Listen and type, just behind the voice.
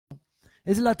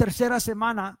Es la tercera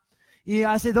semana y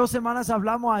hace 2 semanas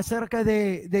hablamos acerca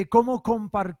de cómo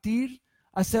compartir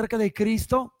acerca de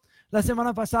Cristo. La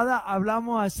semana pasada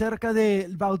hablamos acerca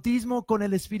del bautismo con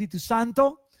el Espíritu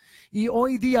Santo y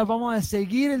hoy día vamos a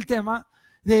seguir el tema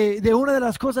de una de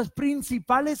las cosas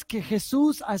principales que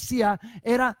Jesús hacía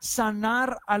era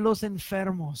sanar a los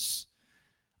enfermos.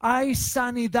 Hay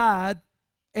sanidad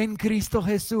en Cristo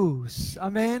Jesús.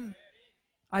 Amén.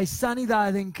 Hay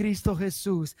sanidad en Cristo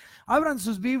Jesús. Abran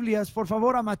sus Biblias, por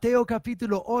favor, a Mateo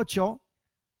capítulo 8.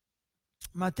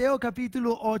 Mateo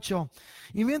capítulo 8.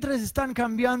 Y mientras están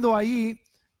cambiando ahí,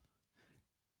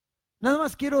 nada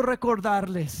más quiero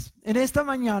recordarles, en esta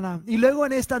mañana y luego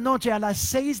en esta noche a las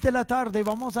 6 de la tarde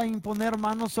vamos a imponer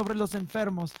manos sobre los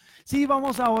enfermos. Sí,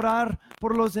 vamos a orar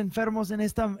por los enfermos en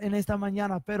esta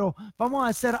mañana, pero vamos a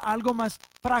hacer algo más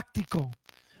práctico.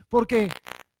 Porque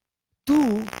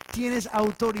tú tienes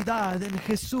autoridad en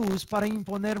Jesús para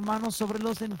imponer manos sobre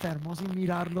los enfermos y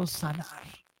mirarlos sanar.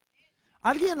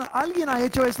 ¿Alguien ha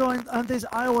hecho esto antes?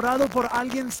 ¿Ha orado por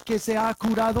alguien que se ha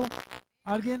curado?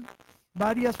 ¿Alguien?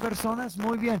 Varias personas,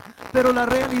 muy bien. Pero la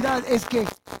realidad es que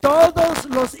todos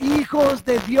los hijos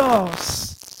de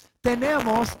Dios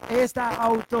tenemos esta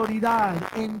autoridad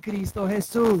en Cristo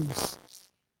Jesús.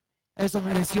 Eso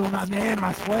mereció un amén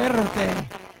más fuerte.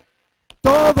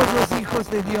 Todos los hijos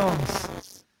de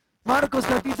Dios. Marcos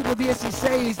capítulo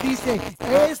 16 dice: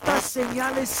 estas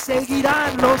señales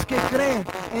seguirán los que creen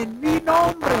en mi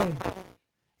nombre.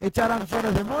 Echarán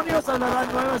fuera demonios,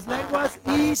 hablarán nuevas lenguas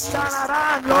y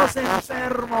sanarán los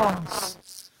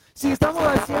enfermos. Si estamos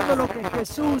haciendo lo que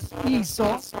Jesús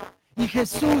hizo y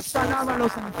Jesús sanaba a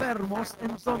los enfermos,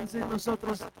 entonces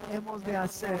nosotros hemos de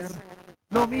hacer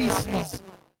lo mismo.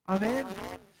 Amén.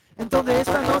 Entonces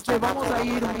esta noche vamos a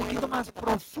ir un poquito más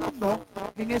profundo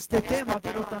en este tema,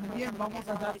 pero también vamos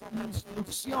a dar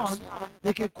instrucción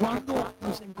de que cuando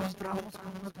nos encontramos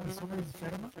con una persona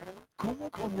enferma, cómo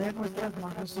poner nuestras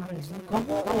manos sobre él,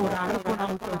 cómo orar con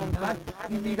autoridad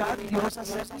y mirar a Dios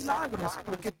hacer milagros,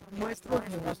 porque nuestro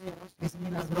Dios es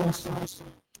milagroso.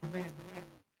 Amén.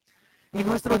 Y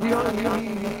nuestro Dios,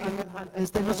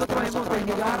 nosotros hemos de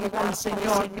llegar al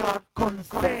Señor con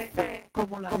fe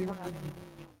como la de un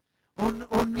niño.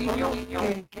 Un niño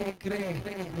que cree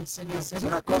en el Señor. Es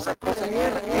una cosa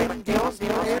creer en Dios,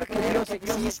 creer que Dios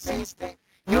existe.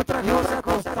 Y otra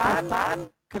cosa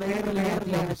creerle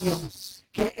a Dios.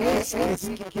 Que es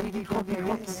que dijo que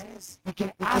es. Y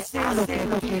que hace lo que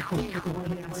dijo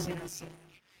puede hacer.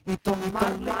 Y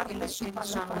tomarle en su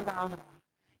palabra.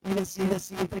 Y decir,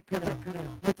 te creo,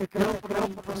 te creo por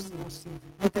imposible,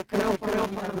 te creo por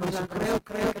milagroso,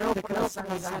 creo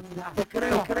sanidad, te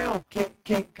creo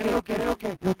que lo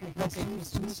que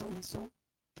Jesús hizo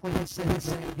puede ser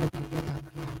lo que yo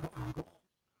también lo hago.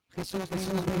 Jesús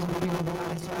dijo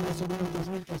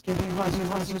que dijo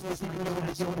a sus discípulos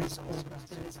mayores obras,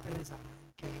 ustedes saben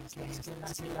que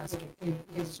las que Él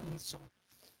hizo.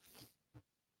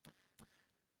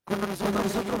 Cuando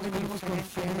nosotros venimos con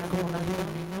fe como la de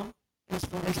un niño, es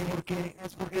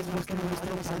porque nuestro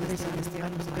Padre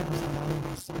Celestial nos ha dado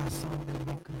la razón de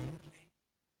no creerle.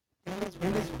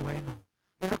 Él es bueno.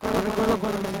 Yo recuerdo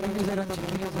cuando los niños eran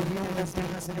chiquillos, venían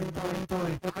a hacer el talento.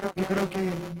 Yo creo que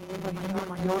mi niño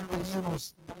mayor tenía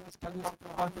unos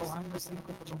 4 años, 5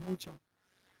 por mucho.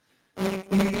 Y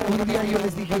un día yo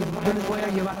les dije, yo les voy a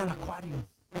llevar al acuario.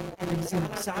 El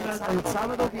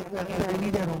sábado que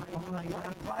vinieron, vamos a ir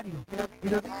al acuario. Y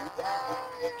yo dije,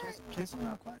 ¿qué es un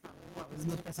acuario?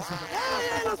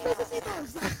 Los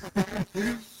pececitos.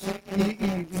 Y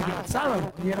el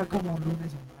sábado, y era como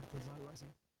lunes o martes o algo así.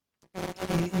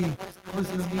 Y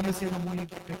pues los niños siendo muy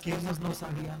pequeños no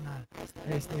sabían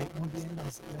muy bien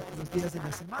los días de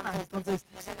la semana. Entonces,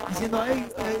 diciendo,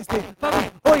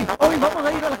 papi, hoy vamos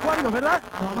a ir al acuario, ¿verdad?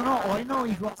 No, hoy no,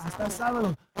 hijo, hasta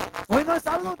sábado. ¿Hoy no es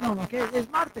sábado? No, ¿qué? Es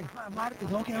martes.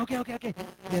 Martes, ok.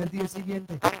 Y el día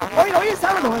siguiente. Hoy es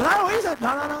sábado, ¿verdad? Hoy es...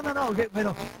 No. Okay,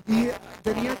 pero, y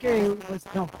tenía que,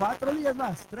 4 días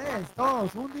más, 3,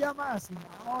 2, un día más. Y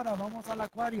ahora vamos al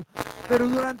acuario. Pero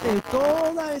durante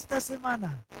toda esta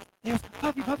semana,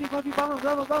 papi,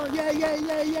 vamos,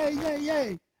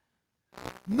 yay.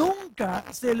 Nunca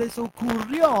se les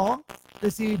ocurrió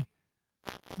decir,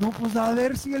 no, pues a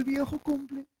ver si el viejo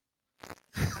cumple.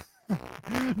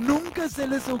 Nunca se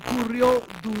les ocurrió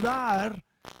dudar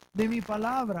de mi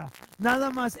palabra.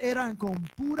 Nada más eran con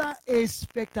pura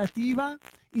expectativa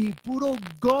y puro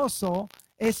gozo,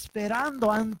 esperando,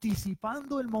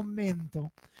 anticipando el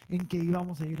momento en que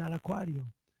íbamos a ir al acuario.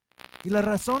 Y la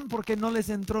razón por qué no les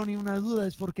entró ni una duda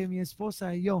es porque mi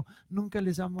esposa y yo nunca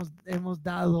les hemos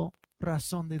dado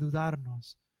razón de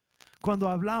dudarnos. Cuando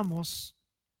hablamos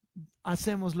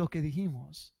hacemos lo que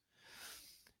dijimos.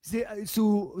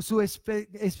 Su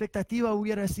expectativa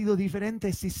hubiera sido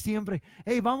diferente si siempre,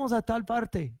 hey, vamos a tal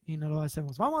parte y no lo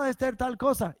hacemos. Vamos a hacer tal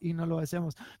cosa y no lo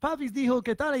hacemos. Papi dijo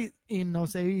que tal y no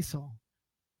se hizo.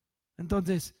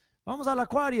 Entonces, vamos al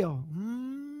acuario.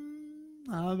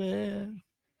 A ver.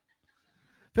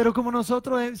 Pero como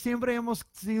nosotros siempre hemos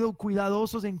sido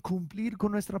cuidadosos en cumplir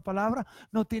con nuestra palabra,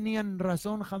 no tenían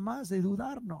razón jamás de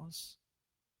dudarnos.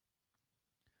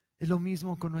 Es lo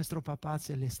mismo con nuestro Papá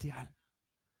Celestial.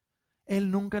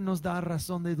 Él nunca nos da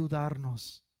razón de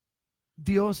dudarnos.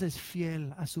 Dios es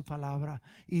fiel a su palabra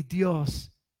y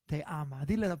Dios te ama.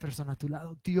 Dile a la persona a tu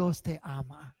lado, Dios te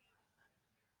ama.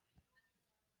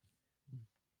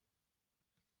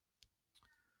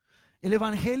 El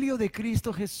Evangelio de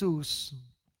Cristo Jesús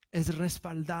es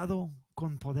respaldado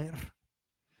con poder.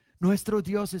 Nuestro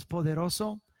Dios es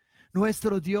poderoso.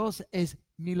 Nuestro Dios es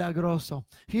milagroso.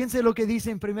 Fíjense lo que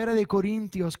dice en 1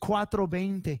 Corintios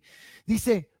 4:20.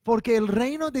 Dice, porque el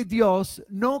reino de Dios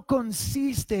no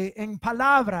consiste en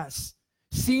palabras,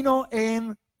 sino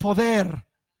en poder.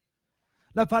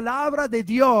 La palabra de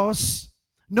Dios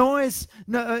no es,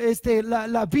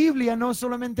 la Biblia no es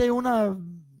solamente una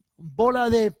bola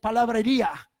de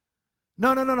palabrería.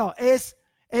 No. Es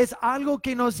algo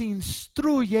que nos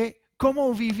instruye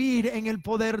cómo vivir en el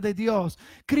poder de Dios.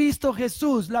 Cristo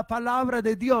Jesús, la palabra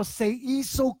de Dios, se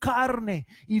hizo carne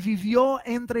y vivió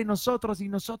entre nosotros y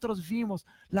nosotros vimos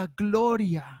la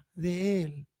gloria de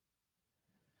Él.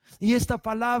 Y esta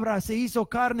palabra se hizo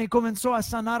carne y comenzó a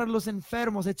sanar a los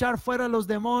enfermos, echar fuera a los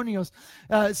demonios,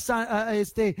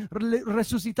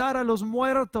 resucitar a los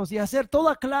muertos y hacer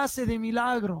toda clase de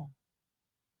milagro.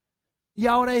 Y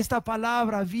ahora esta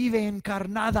palabra vive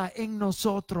encarnada en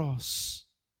nosotros.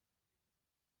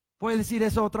 Voy a decir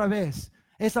eso otra vez.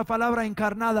 Esta palabra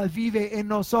encarnada vive en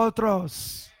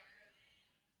nosotros.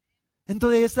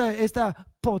 Entonces esta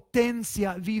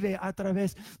potencia vive a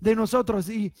través de nosotros.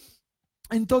 Y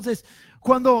entonces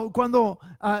cuando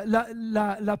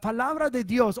la palabra de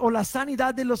Dios o la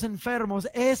sanidad de los enfermos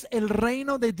es el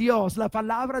reino de Dios, la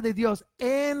palabra de Dios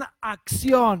en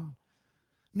acción.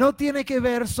 No tiene que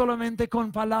ver solamente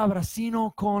con palabras,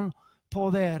 sino con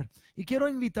poder. Y quiero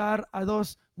invitar a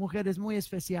dos mujeres muy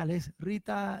especiales,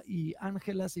 Rita y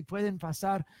Ángela, si pueden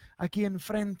pasar aquí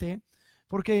enfrente,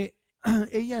 porque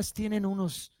ellas tienen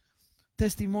unos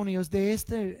testimonios de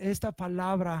esta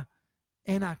palabra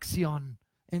en acción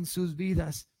en sus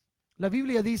vidas. La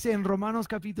Biblia dice en Romanos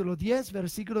capítulo 10,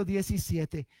 versículo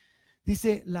 17,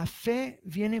 dice, la fe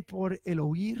viene por el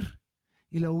oír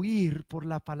y el oír por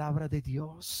la palabra de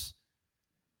Dios.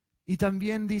 Y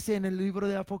también dice en el libro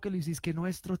de Apocalipsis que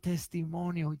nuestro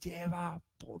testimonio lleva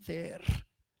poder.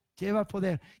 Lleva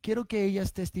poder. Quiero que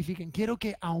ellas testifiquen. Quiero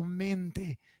que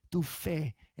aumente tu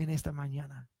fe en esta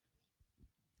mañana.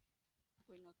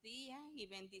 Buenos días y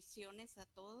bendiciones a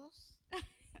todos.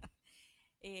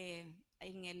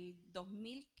 En el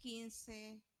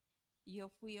 2015 yo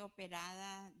fui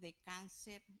operada de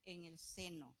cáncer en el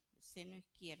seno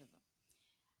izquierdo.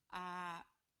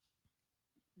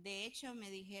 De hecho,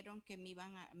 me dijeron que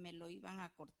me lo iban a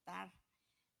cortar,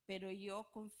 pero yo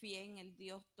confié en el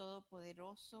Dios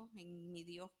Todopoderoso, en mi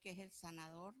Dios que es el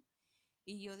sanador,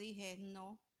 y yo dije,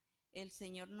 no, el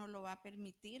Señor no lo va a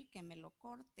permitir que me lo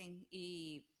corten.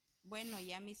 Y bueno,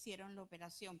 ya me hicieron la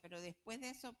operación, pero después de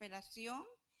esa operación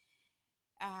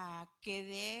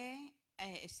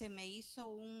se me hizo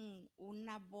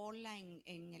una bola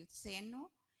en el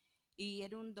seno y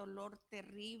era un dolor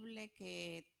terrible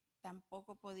que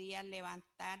tampoco podía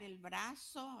levantar el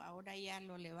brazo. Ahora ya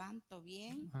lo levanto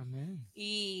bien. Amén.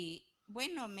 Y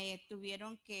bueno,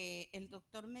 el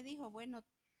doctor me dijo, bueno,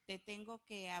 te tengo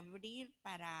que abrir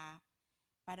para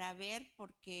ver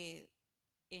porque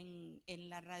en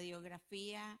la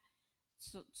radiografía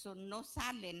no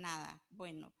sale nada.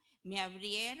 Bueno, me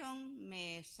abrieron,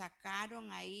 me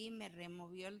sacaron ahí, me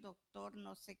removió el doctor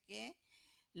no sé qué,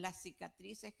 las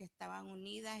cicatrices que estaban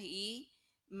unidas y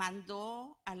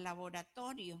mandó al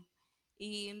laboratorio.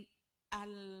 Y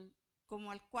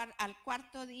como al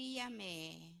cuarto día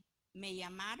me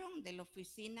llamaron de la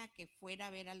oficina que fuera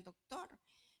a ver al doctor.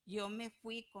 Yo me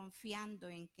fui confiando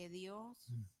en que Dios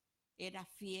era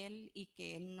fiel y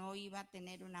que no iba a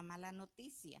tener una mala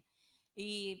noticia.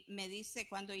 Y me dice,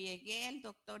 cuando llegué, el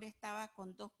doctor estaba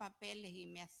con 2 papeles y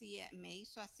me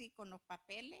hizo así con los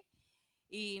papeles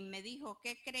y me dijo,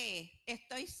 ¿qué crees?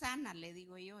 Estoy sana, le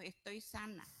digo yo, estoy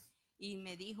sana. Y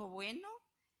me dijo, bueno,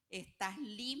 estás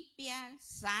limpia,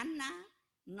 sana,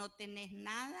 no tenés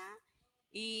nada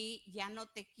y ya no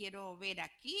te quiero ver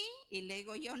aquí. Y le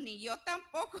digo yo, ni yo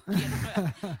tampoco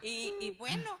quiero. Y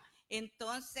bueno,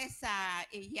 Entonces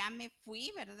ya me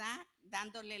fui, ¿verdad?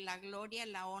 Dándole la gloria,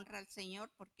 la honra al Señor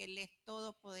porque Él es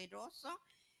todopoderoso.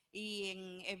 Y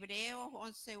en Hebreos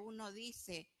 11:1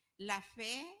 dice, la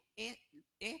fe es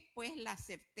pues la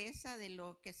certeza de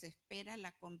lo que se espera,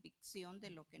 la convicción de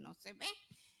lo que no se ve.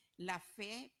 La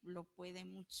fe lo puede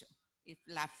mucho.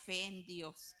 La fe en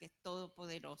Dios, que es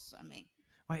todopoderoso. Amén.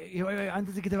 Oye,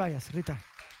 antes de que te vayas, Rita,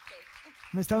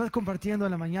 me estabas compartiendo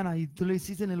en la mañana y tú le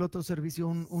hiciste en el otro servicio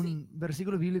un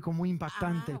versículo bíblico muy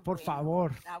impactante. Por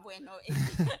favor. Bueno,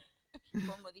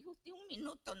 como dijo usted, un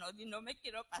minuto, no me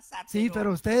quiero pasar. Sí,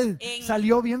 pero usted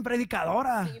salió bien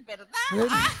predicadora. Sí, ¿verdad?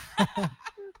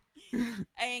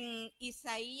 En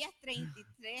Isaías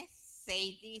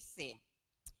 33:6 dice,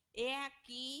 he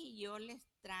aquí yo les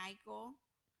traigo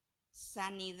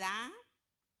sanidad,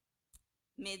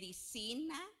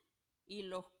 medicina y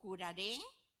los curaré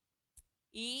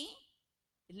y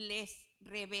les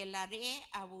revelaré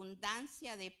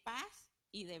abundancia de paz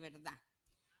y de verdad.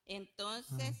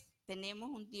 Entonces tenemos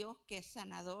un Dios que es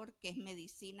sanador, que es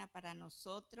medicina para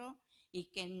nosotros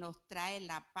y que nos trae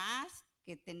la paz,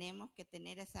 que tenemos que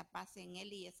tener esa paz en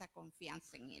Él y esa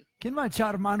confianza en Él. ¿Quién va a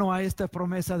echar mano a esta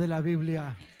promesa de la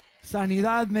Biblia?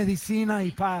 Sanidad, medicina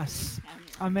y paz.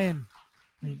 Amén.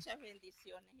 Muchas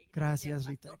bendiciones. Gracias,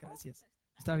 Rita, gracias.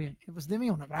 Está bien. Pues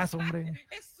deme un abrazo, hombre.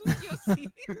 Es suyo, sí.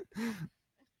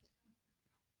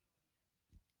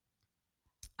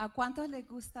 ¿A cuántos les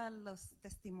gustan los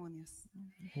testimonios?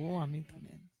 Oh, a mí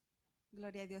también.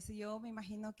 Gloria a Dios. Y yo me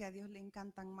imagino que a Dios le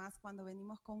encantan más cuando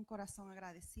venimos con un corazón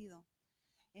agradecido.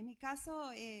 En mi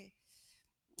caso,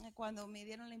 cuando me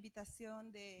dieron la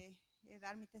invitación de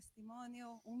dar mi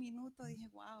testimonio, un minuto, dije,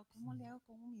 wow, ¿cómo le hago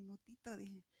con un minutito?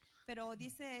 Dije. Pero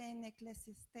dice en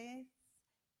Eclesiastés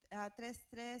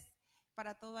 3:3,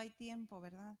 para todo hay tiempo,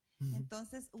 ¿verdad?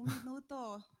 Entonces, un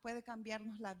minuto puede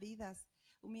cambiarnos las vidas.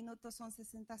 Un minuto son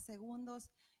 60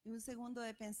 segundos y un segundo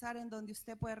de pensar en donde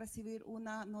usted puede recibir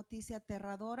una noticia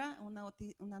aterradora,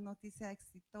 una noticia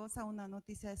exitosa, una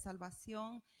noticia de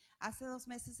salvación. Hace 2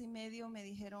 meses y medio me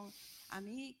dijeron a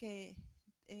mí que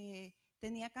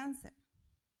tenía cáncer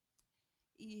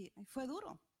y fue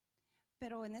duro.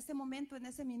 Pero en ese momento, en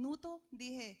ese minuto,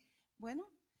 dije, bueno,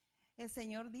 el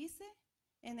Señor dice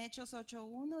en Hechos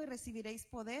 8:1, y recibiréis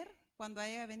poder cuando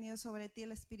haya venido sobre ti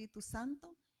el Espíritu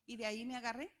Santo. Y de ahí me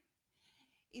agarré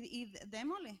y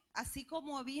démosle. Así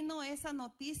como vino esa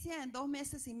noticia en 2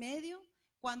 meses y medio,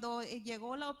 cuando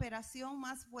llegó la operación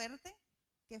más fuerte,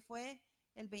 que fue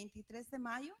el 23 de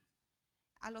mayo,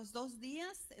 a los 2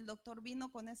 días el doctor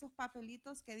vino con esos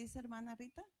papelitos que dice hermana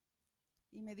Rita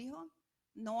y me dijo,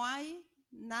 no hay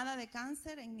nada de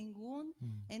cáncer en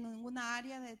ninguna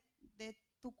área de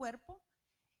tu cuerpo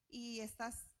y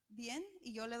estás bien,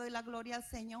 y yo le doy la gloria al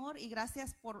Señor y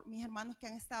gracias por mis hermanos que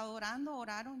han estado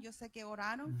oraron, yo sé que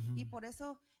oraron y por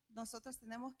eso nosotros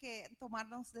tenemos que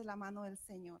tomarnos de la mano del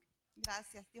Señor.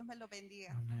 Gracias, Dios me lo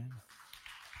bendiga. Amén.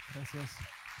 Gracias.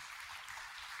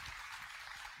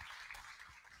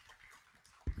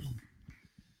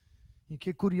 Y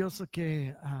qué curioso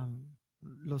que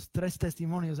los 3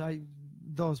 testimonios, hay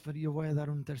 2, pero yo voy a dar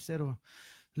un tercero.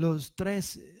 Los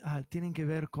 3 tienen que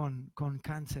ver con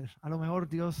cáncer. A lo mejor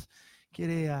Dios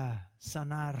quiere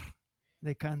sanar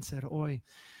de cáncer hoy.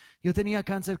 Yo tenía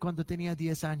cáncer cuando tenía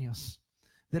 10 años.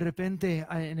 De repente,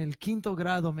 en el 5º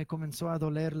grado me comenzó a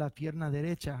doler la pierna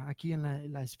derecha, aquí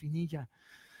en la espinilla.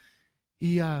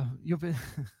 Y yo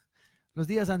los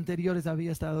días anteriores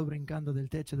había estado brincando del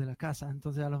techo de la casa,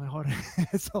 entonces a lo mejor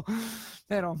eso,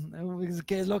 pero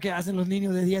 ¿qué es lo que hacen los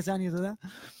niños de 10 años, verdad?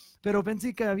 Pero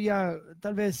pensé que había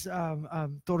tal vez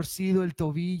torcido el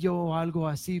tobillo o algo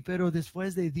así, pero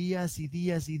después de días y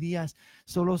días y días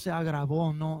solo se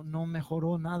agravó, no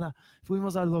mejoró nada.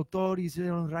 Fuimos al doctor,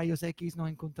 hicieron rayos X, no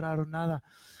encontraron nada.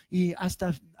 Y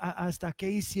hasta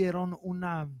que hicieron un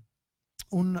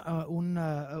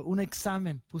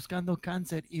examen buscando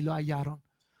cáncer y lo hallaron.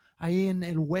 Ahí en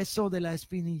el hueso de la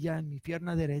espinilla, en mi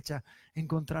pierna derecha,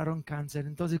 encontraron cáncer.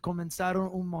 Entonces comenzaron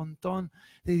un montón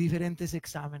de diferentes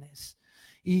exámenes.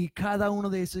 Y cada uno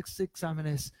de esos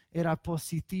exámenes era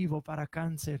positivo para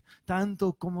cáncer,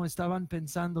 tanto como estaban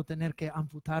pensando tener que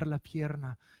amputar la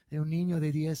pierna de un niño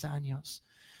de 10 años.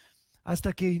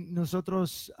 Hasta que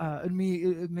nosotros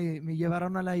me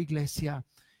llevaron a la iglesia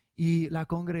y la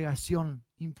congregación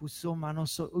impusieron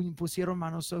manos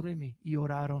sobre mí y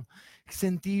oraron.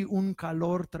 Sentí un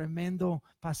calor tremendo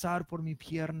pasar por mi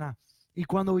pierna y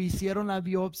cuando hicieron la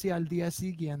biopsia al día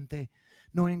siguiente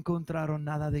no encontraron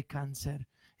nada de cáncer.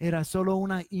 Era solo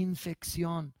una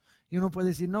infección Y uno puede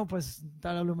decir, no, pues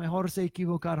a lo mejor se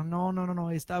equivocaron. No, no, no, no,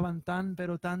 estaban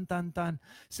pero tan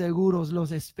seguros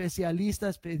los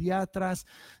especialistas, pediatras,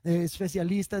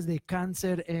 especialistas de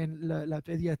cáncer en la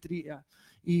pediatría.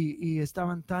 Y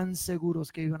estaban tan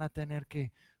seguros que iban a tener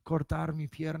que cortar mi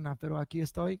pierna, pero aquí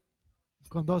estoy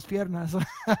con 2 piernas.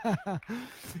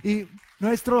 Y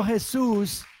nuestro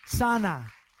Jesús sana.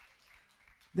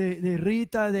 De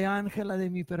Rita, de Ángela, de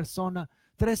mi persona.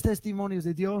 3 testimonios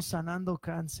de Dios sanando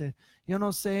cáncer. Yo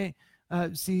no sé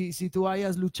si tú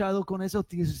hayas luchado con eso,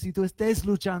 si tú estés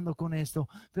luchando con esto,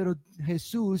 pero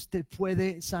Jesús te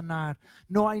puede sanar.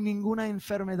 No hay ninguna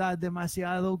enfermedad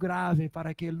demasiado grave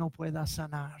para que Él no pueda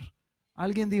sanar.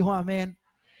 ¿Alguien dijo amén?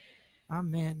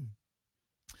 Amén.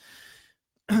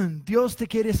 Dios te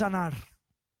quiere sanar.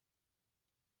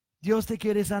 Dios te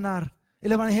quiere sanar.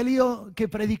 El evangelio que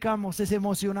predicamos es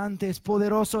emocionante, es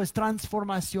poderoso, es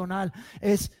transformacional,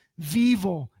 es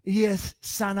vivo y es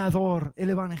sanador el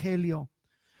evangelio.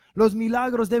 Los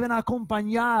milagros deben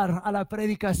acompañar a la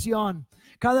predicación.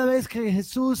 Cada vez que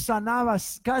Jesús sanaba,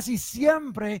 casi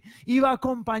siempre iba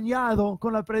acompañado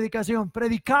con la predicación.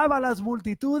 Predicaba a las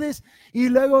multitudes y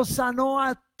luego sanó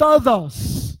a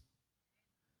todos.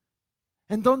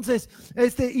 Entonces,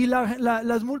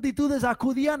 las multitudes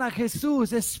acudían a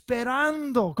Jesús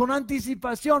esperando con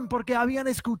anticipación porque habían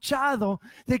escuchado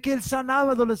de que Él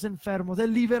sanaba a los enfermos,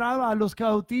 Él liberaba a los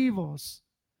cautivos.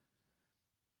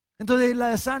 Entonces,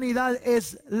 la sanidad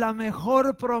es la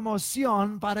mejor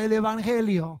promoción para el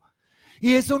evangelio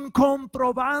y es un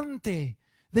comprobante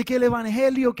de que el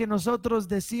evangelio que nosotros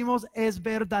decimos es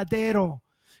verdadero.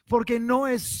 Porque no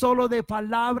es solo de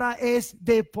palabra, es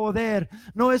de poder.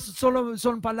 No es solo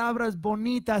son palabras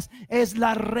bonitas, es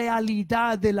la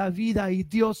realidad de la vida y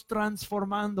Dios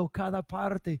transformando cada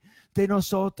parte de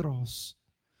nosotros.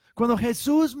 Cuando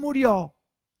Jesús murió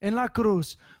en la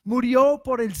cruz, murió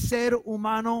por el ser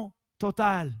humano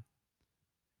total.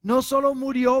 No solo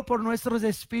murió por nuestros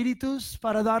espíritus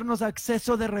para darnos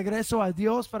acceso de regreso a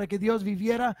Dios, para que Dios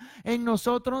viviera en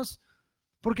nosotros,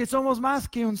 porque somos más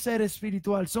que un ser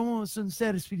espiritual. Somos un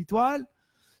ser espiritual,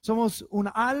 somos un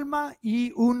alma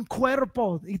y un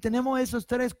cuerpo. Y tenemos esos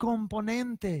 3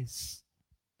 componentes.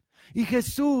 Y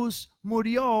Jesús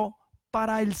murió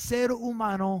para el ser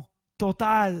humano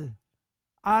total.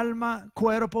 Alma,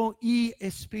 cuerpo y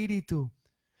espíritu.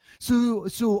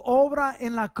 Su obra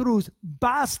en la cruz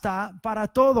basta para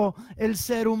todo el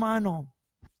ser humano.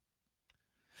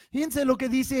 Fíjense lo que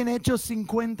dice en Hechos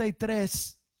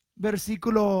 53.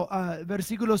 Versículo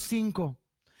 5.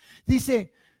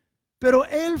 Dice, pero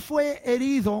Él fue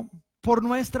herido por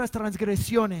nuestras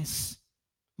transgresiones,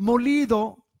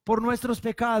 molido por nuestros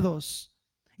pecados,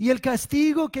 y el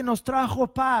castigo que nos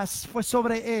trajo paz fue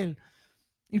sobre Él,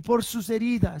 y por sus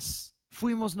heridas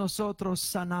fuimos nosotros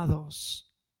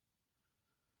sanados.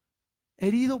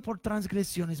 Herido por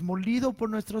transgresiones, molido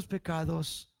por nuestros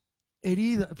pecados,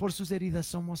 por sus heridas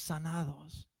somos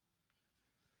sanados.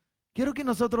 Quiero que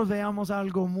nosotros veamos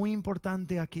algo muy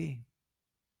importante aquí.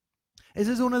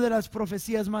 Esa es una de las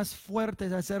profecías más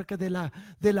fuertes acerca de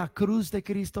la cruz de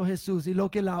Cristo Jesús y lo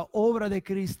que la obra de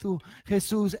Cristo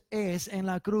Jesús es en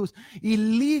la cruz.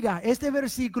 Y este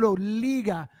versículo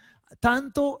liga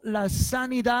tanto la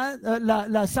sanidad,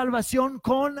 la salvación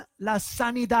con la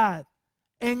sanidad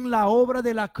en la obra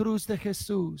de la cruz de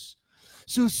Jesús.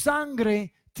 Su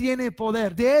sangre tiene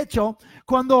poder. De hecho,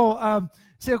 cuando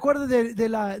 ¿se acuerda de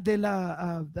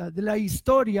la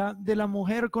historia de la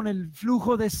mujer con el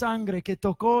flujo de sangre que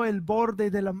tocó el borde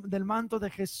del manto de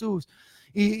Jesús?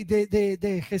 Y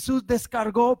de Jesús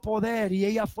descargó poder y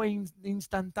ella fue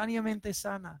instantáneamente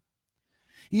sana.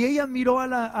 Y ella miró a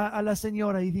la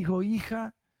señora y dijo,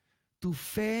 hija, tu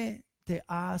fe te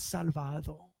ha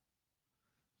salvado.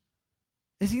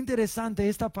 Es interesante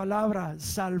esta palabra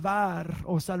salvar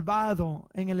o salvado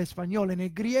en el español. En el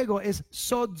griego es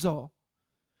sozo.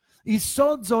 Y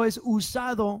sozo es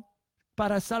usado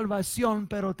para salvación,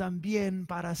 pero también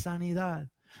para sanidad.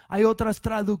 Hay otras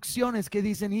traducciones que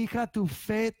dicen, hija, tu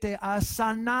fe te ha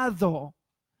sanado.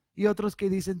 Y otros que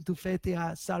dicen, tu fe te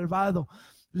ha salvado.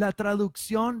 La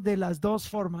traducción de las 2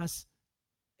 formas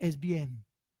es bien.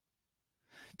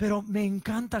 Pero me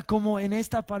encanta como en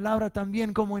esta palabra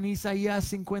también, como en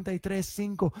Isaías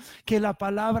 53:5, que la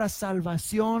palabra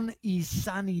salvación y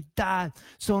sanidad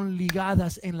son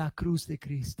ligadas en la cruz de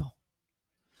Cristo.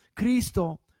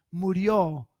 Cristo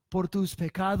murió por tus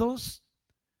pecados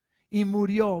y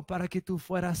murió para que tú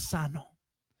fueras sano.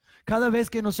 Cada vez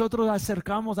que nosotros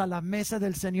acercamos a la mesa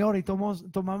del Señor y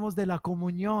tomamos de la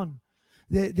comunión,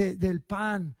 del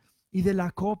pan y de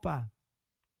la copa,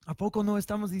 ¿a poco no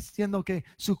estamos diciendo que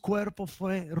su cuerpo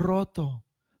fue roto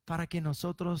para que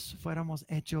nosotros fuéramos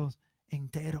hechos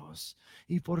enteros,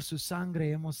 y por su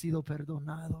sangre hemos sido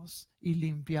perdonados y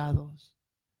limpiados.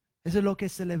 Eso es lo que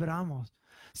celebramos.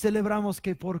 Celebramos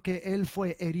que porque Él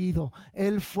fue herido,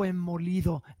 Él fue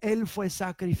molido, Él fue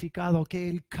sacrificado, que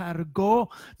Él cargó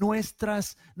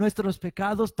nuestros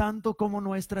pecados tanto como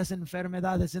nuestras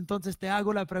enfermedades. Entonces te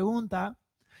hago la pregunta: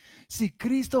 si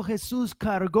Cristo Jesús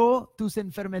cargó tus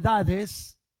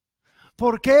enfermedades,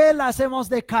 ¿por qué las hemos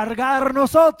de cargar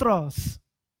nosotros?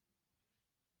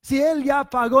 Si Él ya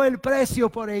pagó el precio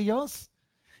por ellos,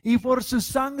 y por su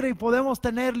sangre podemos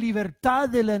tener libertad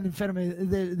de las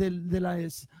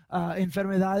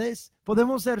enfermedades,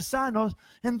 podemos ser sanos,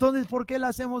 entonces ¿por qué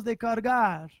las hemos de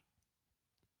cargar?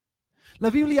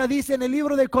 La Biblia dice en el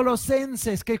libro de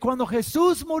Colosenses que cuando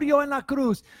Jesús murió en la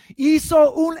cruz,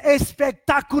 hizo un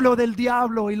espectáculo del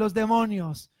diablo y los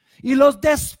demonios, y los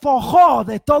despojó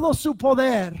de todo su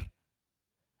poder.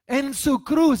 En su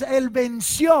cruz Él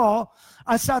venció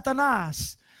a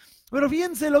Satanás. Pero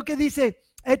fíjense lo que dice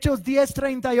Hechos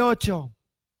 10:38.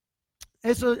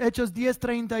 Hechos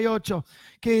 10:38,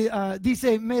 que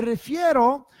dice: me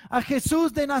refiero a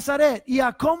Jesús de Nazaret y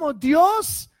a cómo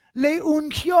Dios le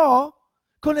ungió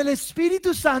con el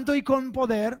Espíritu Santo y con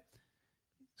poder.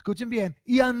 Escuchen bien.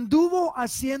 Y anduvo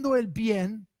haciendo el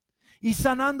bien y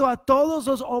sanando a todos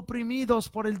los oprimidos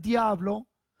por el diablo,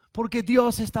 porque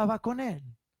Dios estaba con él.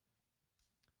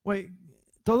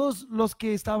 Todos los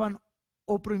que estaban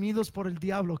oprimidos por el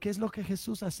diablo, ¿qué es lo que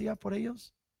Jesús hacía por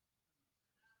ellos?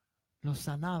 Los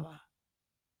sanaba.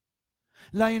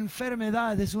 La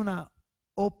enfermedad es una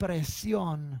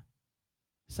opresión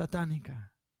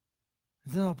satánica.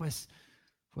 No, pues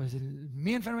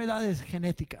mi enfermedad es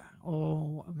genética,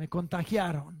 o me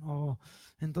contagiaron, o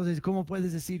entonces ¿cómo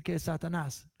puedes decir que es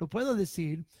Satanás? Lo puedo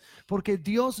decir porque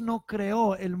Dios no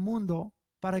creó el mundo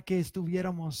para que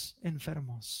estuviéramos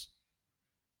enfermos.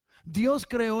 Dios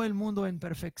creó el mundo en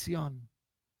perfección.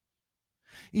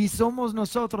 Y somos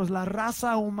nosotros, la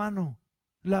raza humana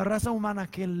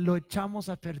que lo echamos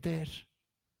a perder.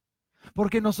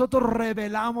 Porque nosotros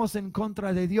rebelamos en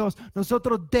contra de Dios.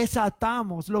 Nosotros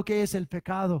desatamos lo que es el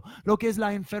pecado, lo que es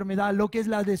la enfermedad, lo que es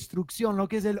la destrucción, lo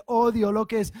que es el odio, lo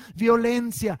que es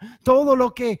violencia. Todo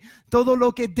lo que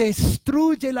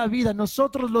destruye la vida,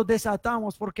 nosotros lo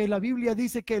desatamos, porque la Biblia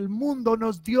dice que el mundo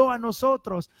nos dio a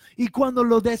nosotros. Y cuando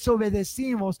lo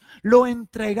desobedecimos, lo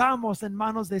entregamos en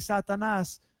manos de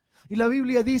Satanás. Y la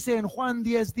Biblia dice en Juan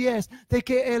 10:10 de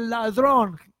que el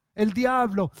ladrón, el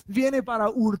diablo, viene para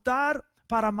hurtar,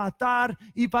 para matar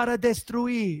y para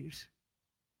destruir.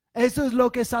 Eso es lo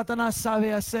que Satanás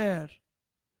sabe hacer.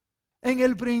 En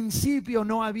el principio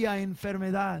no había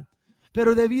enfermedad,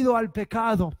 pero debido al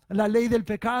pecado, la ley del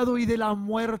pecado y de la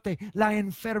muerte, la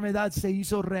enfermedad se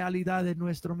hizo realidad en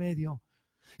nuestro medio.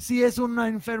 Si es una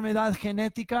enfermedad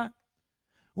genética,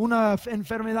 una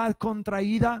enfermedad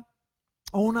contraída,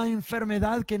 o una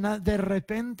enfermedad que de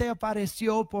repente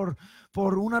apareció por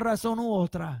una razón u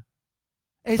otra,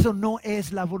 eso no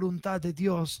es la voluntad de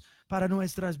Dios para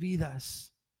nuestras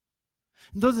vidas.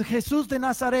 Entonces Jesús de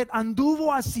Nazaret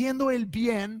anduvo haciendo el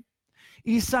bien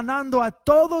y sanando a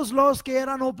todos los que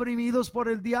eran oprimidos por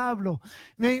el diablo.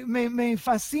 Me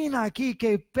fascina aquí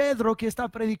que Pedro, que está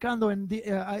predicando en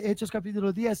Hechos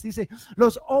capítulo 10, dice: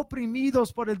 los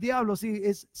oprimidos por el diablo, si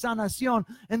es sanación.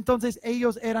 Entonces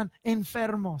ellos eran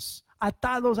enfermos,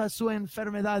 atados a su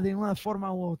enfermedad de una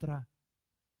forma u otra,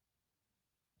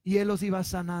 y Él los iba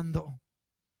sanando.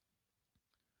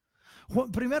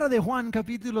 Primera de Juan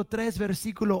capítulo 3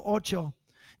 versículo 8.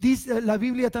 Dice, la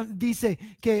Biblia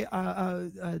dice que,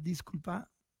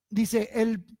 dice: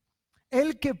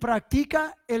 el que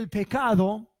practica el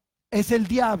pecado es el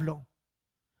diablo,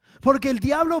 porque el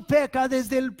diablo peca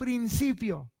desde el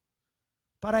principio.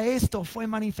 Para esto fue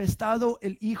manifestado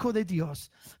el Hijo de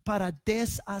Dios, para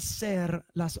deshacer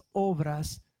las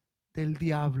obras del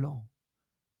diablo.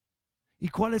 ¿Y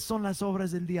cuáles son las obras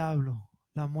del diablo?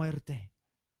 La muerte,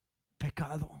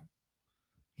 pecado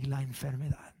y la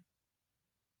enfermedad.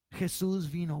 Jesús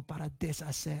vino para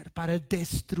deshacer, para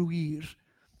destruir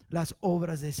las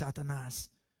obras de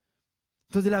Satanás.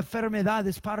 Entonces la enfermedad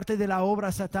es parte de la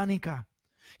obra satánica.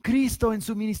 Cristo en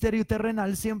su ministerio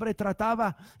terrenal siempre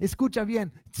trataba, escucha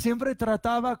bien, siempre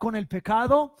trataba con el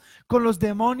pecado, con los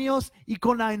demonios y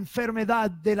con la enfermedad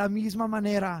de la misma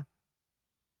manera.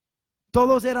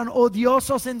 Todos eran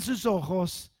odiosos en sus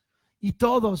ojos y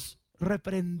todos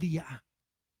reprendía.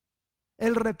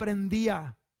 Él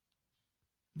reprendía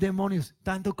demonios,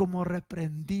 tanto como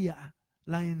reprendía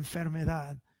la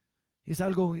enfermedad. Es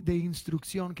algo de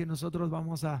instrucción que nosotros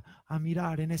vamos a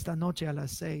mirar en esta noche a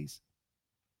las 6.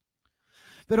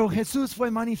 Pero Jesús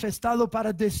fue manifestado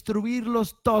para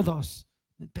destruirlos todos.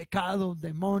 El pecado,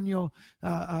 demonio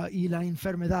y la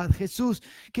enfermedad. Jesús,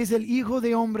 que es el Hijo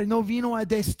de Hombre, no vino a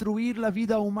destruir la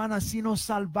vida humana, sino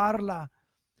salvarla.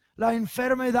 La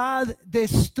enfermedad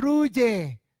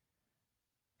destruye.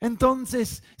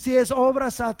 Entonces, si es obra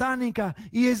satánica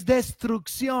y es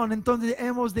destrucción, entonces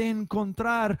hemos de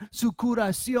encontrar su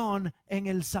curación en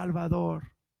el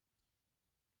Salvador.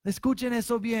 Escuchen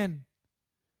eso bien.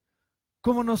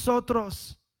 Como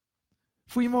nosotros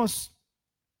fuimos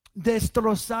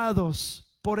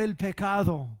destrozados por el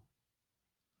pecado,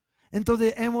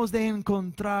 entonces hemos de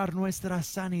encontrar nuestra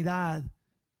sanidad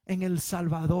en el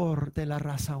Salvador de la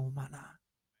raza humana.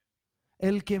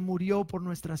 El que murió por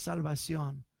nuestra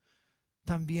salvación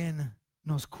también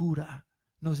nos cura,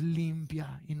 nos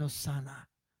limpia y nos sana.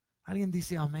 ¿Alguien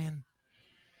dice amén?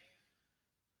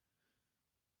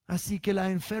 Así que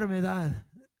la enfermedad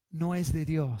no es de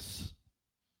Dios.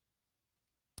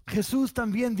 Jesús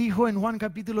también dijo en Juan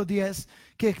capítulo 10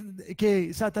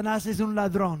 que Satanás es un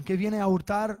ladrón que viene a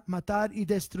hurtar, matar y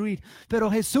destruir.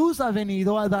 Pero Jesús ha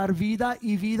venido a dar vida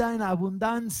y vida en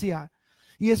abundancia.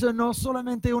 Y eso no es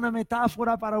solamente una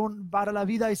metáfora para la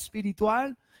vida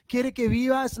espiritual. Quiere que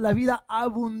vivas la vida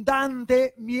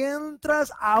abundante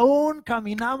mientras aún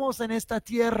caminamos en esta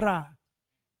tierra.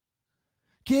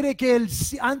 Quiere que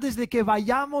antes de que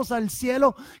vayamos al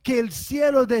cielo, que el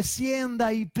cielo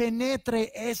descienda y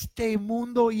penetre este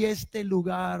mundo y este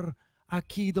lugar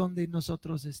aquí donde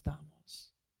nosotros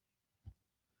estamos.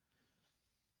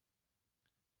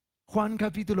 Juan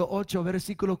capítulo 8,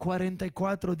 versículo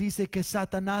 44 dice que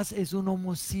Satanás es un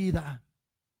homicida,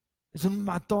 es un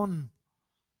matón.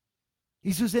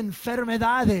 Y sus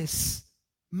enfermedades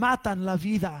matan la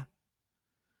vida.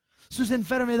 Sus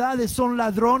enfermedades son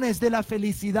ladrones de la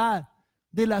felicidad,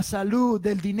 de la salud,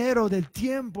 del dinero, del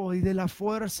tiempo y de la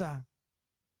fuerza.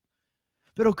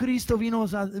 Pero Cristo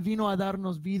vino a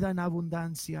darnos vida en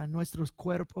abundancia en nuestros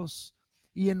cuerpos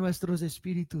y en nuestros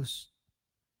espíritus.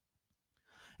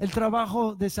 El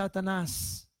trabajo de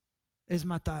Satanás es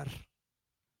matar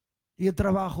y el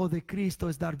trabajo de Cristo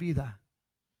es dar vida.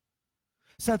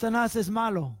 Satanás es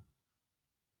malo,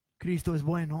 Cristo es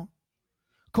bueno.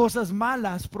 Cosas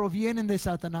malas provienen de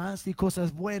Satanás y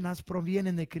cosas buenas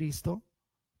provienen de Cristo.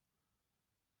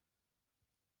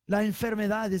 La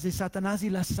enfermedad es de Satanás y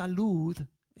la salud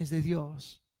es de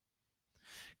Dios.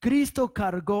 Cristo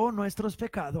cargó nuestros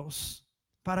pecados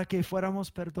para que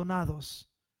fuéramos perdonados.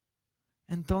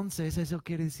 Entonces eso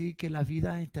quiere decir que la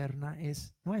vida eterna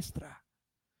es nuestra.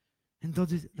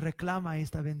 Entonces reclama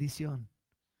esta bendición.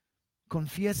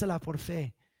 Confiésala por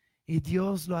fe y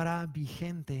Dios lo hará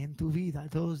vigente en tu vida.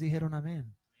 Todos dijeron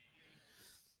amén.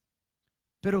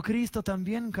 Pero Cristo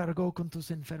también cargó con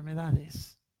tus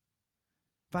enfermedades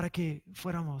para que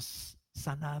fuéramos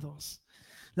sanados.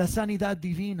 La sanidad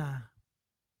divina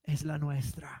es la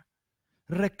nuestra.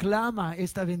 Reclama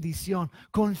esta bendición,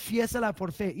 confiésala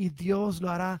por fe y Dios lo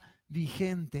hará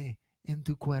vigente en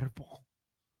tu cuerpo.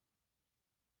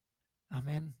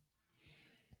 Amén.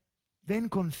 Ven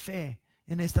con fe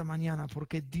en esta mañana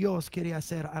porque Dios quiere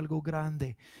hacer algo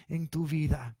grande en tu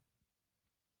vida.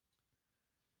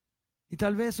 Y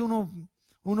tal vez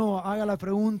uno haga la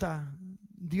pregunta,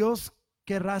 ¿Dios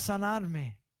querrá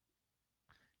sanarme?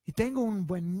 Y tengo un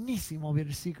buenísimo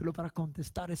versículo para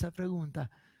contestar esa pregunta.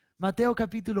 Mateo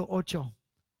capítulo 8,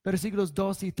 versículos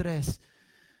 2 y 3.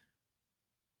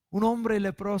 Un hombre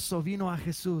leproso vino a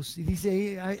Jesús y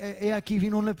dice, he aquí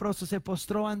vino un leproso, se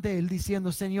postró ante él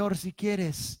diciendo, Señor, si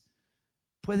quieres,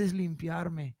 puedes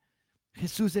limpiarme.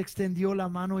 Jesús extendió la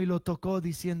mano y lo tocó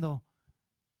diciendo,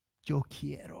 yo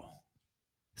quiero,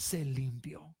 sé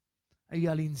limpio. Y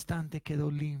al instante quedó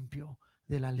limpio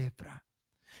de la lepra.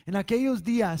 En aquellos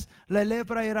días la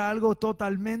lepra era algo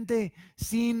totalmente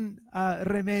sin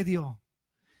remedio.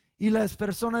 Y las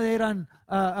personas eran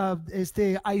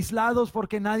aislados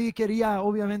porque nadie quería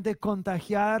obviamente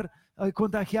contagiarse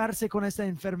con esta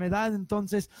enfermedad.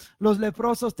 Entonces los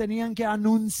leprosos tenían que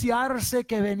anunciarse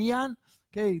que venían,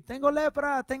 que tengo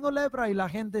lepra, y la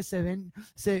gente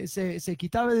se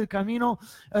quitaba del camino,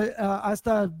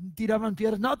 hasta tiraban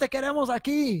piedras. No te queremos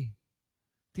aquí,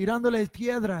 tirándoles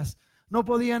piedras. No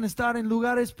podían estar en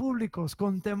lugares públicos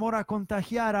con temor a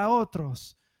contagiar a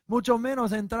otros, mucho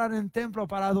menos entrar en el templo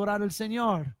para adorar al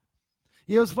Señor.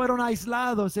 Y ellos fueron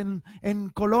aislados en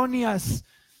colonias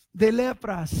de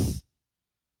lepras,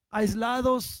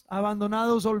 aislados,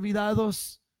 abandonados,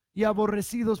 olvidados y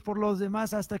aborrecidos por los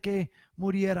demás hasta que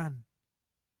murieran.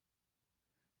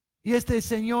 Y este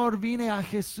Señor vino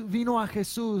a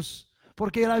Jesús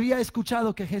porque él había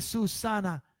escuchado que Jesús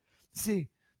sana. Sí,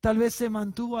 tal vez se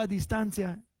mantuvo a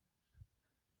distancia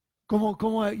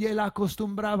como él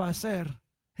acostumbraba a hacer.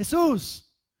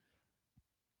 Jesús,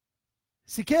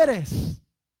 si quieres,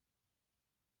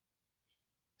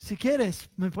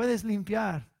 me puedes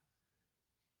limpiar.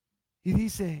 Y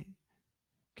dice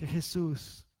que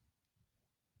Jesús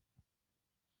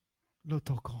lo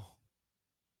tocó.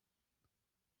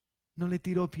 No le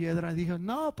tiró piedra, dijo,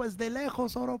 no, pues de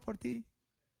lejos oro por ti.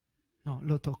 No,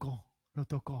 lo tocó, lo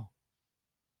tocó.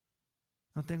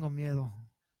 No tengo miedo.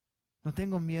 No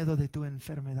tengo miedo de tu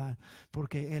enfermedad,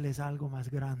 porque Él es algo más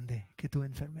grande que tu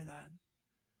enfermedad.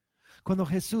 Cuando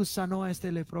Jesús sanó a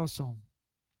este leproso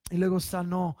y luego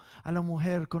sanó a la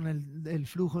mujer con el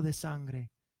flujo de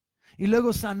sangre y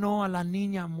luego sanó a la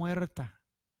niña muerta.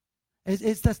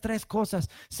 Estas tres cosas,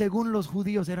 según los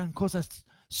judíos, eran cosas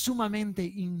sumamente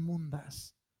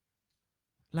inmundas.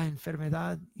 La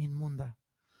enfermedad inmunda,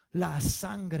 la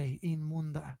sangre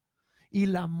inmunda y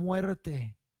la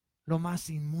muerte, lo más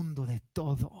inmundo de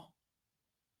todo.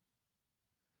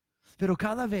 Pero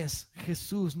cada vez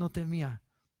Jesús no temía,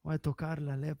 voy a tocar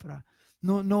la lepra.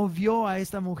 No vio a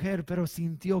esta mujer, pero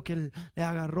sintió que le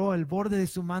agarró el borde de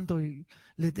su manto y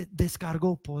le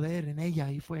descargó poder en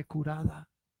ella y fue curada.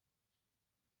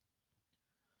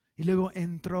 Y luego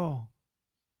entró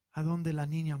a donde la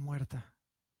niña muerta.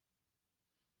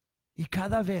 Y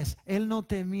cada vez él no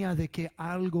temía de que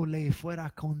algo le fuera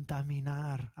a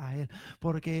contaminar a él,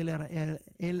 porque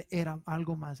él era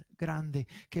algo más grande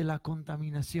que la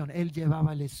contaminación. Él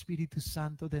llevaba el Espíritu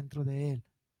Santo dentro de él.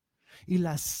 Y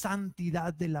la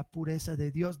santidad de la pureza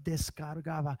de Dios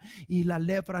descargaba. Y la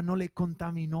lepra no le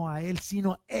contaminó a él,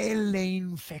 sino él le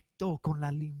infectó con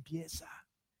la limpieza.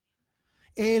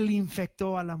 Él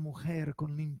infectó a la mujer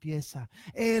con limpieza.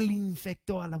 Él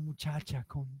infectó a la muchacha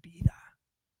con vida.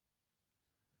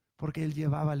 Porque él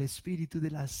llevaba el espíritu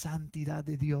de la santidad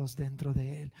de Dios dentro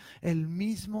de él. El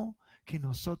mismo que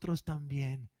nosotros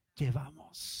también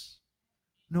llevamos.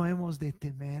 No hemos de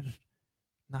temer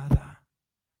nada.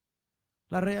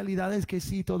 La realidad es que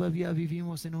sí, todavía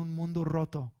vivimos en un mundo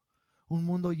roto. Un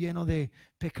mundo lleno de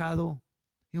pecado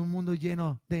y un mundo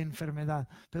lleno de enfermedad.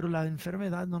 Pero la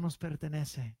enfermedad no nos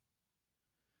pertenece.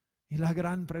 Y la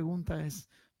gran pregunta es,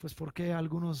 pues, ¿por qué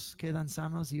algunos quedan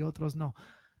sanos y otros no?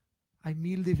 Hay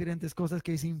mil diferentes cosas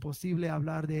que es imposible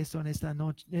hablar de eso en esta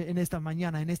noche, en esta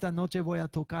mañana. En esta noche voy a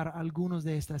tocar algunos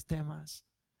de estos temas.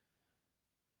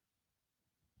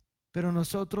 Pero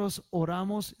nosotros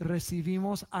oramos,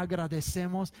 recibimos,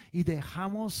 agradecemos y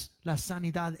dejamos la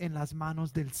sanidad en las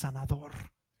manos del sanador.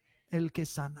 El que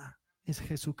sana es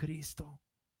Jesucristo.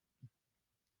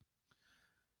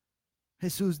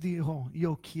 Jesús dijo,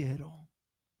 yo quiero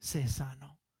ser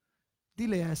sano.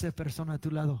 Dile a esa persona a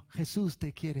tu lado, Jesús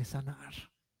te quiere sanar.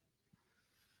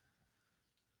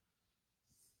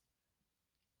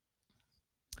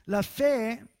 La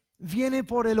fe viene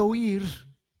por el oír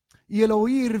y el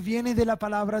oír viene de la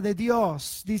palabra de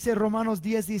Dios. Dice Romanos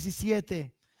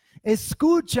 10:17.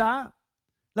 Escucha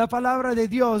la palabra de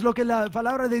Dios, lo que la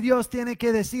palabra de Dios tiene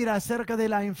que decir acerca de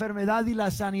la enfermedad y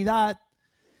la sanidad,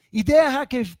 y deja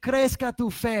que crezca tu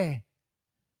fe.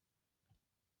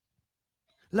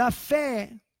 La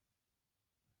fe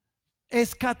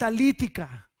es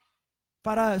catalítica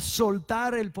para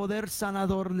soltar el poder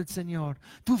sanador del Señor.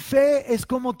 Tu fe es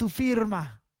como tu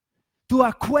firma, tu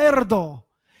acuerdo.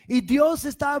 Y Dios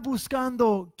está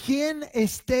buscando quien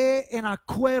esté en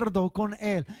acuerdo con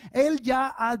Él. Él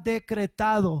ya ha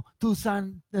decretado tu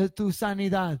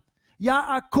sanidad.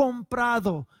 Ya ha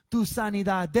comprado tu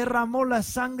sanidad. Derramó la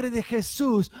sangre de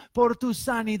Jesús por tu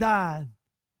sanidad.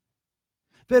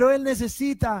 Pero Él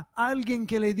necesita a alguien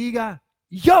que le diga,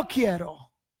 yo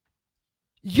quiero.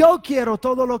 Yo quiero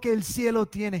todo lo que el cielo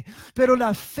tiene. Pero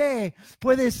la fe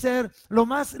puede ser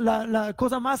la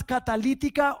cosa más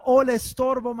catalítica o el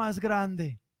estorbo más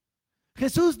grande.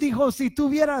 Jesús dijo, si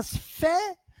tuvieras fe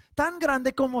tan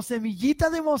grande como semillita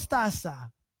de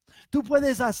mostaza, tú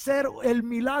puedes hacer el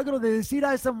milagro de decir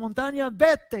a esa montaña,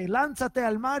 vete, lánzate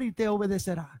al mar y te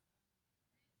obedecerá.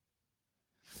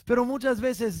 Pero muchas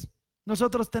veces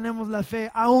nosotros tenemos la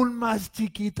fe aún más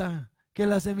chiquita que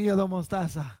la semilla de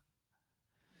mostaza.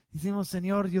 Decimos,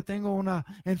 Señor, yo tengo una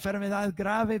enfermedad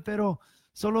grave, pero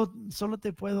solo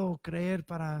te puedo creer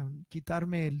para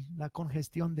quitarme la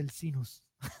congestión del sinus.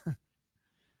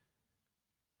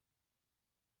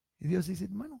 Y Dios dice,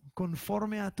 bueno,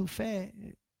 conforme a tu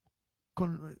fe,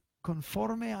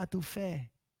 conforme a tu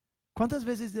fe. ¿Cuántas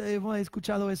veces hemos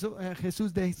escuchado eso,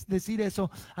 Jesús decir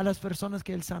eso a las personas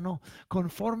que Él sanó?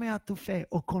 Conforme a tu fe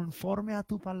o conforme a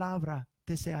tu palabra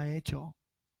te sea hecho.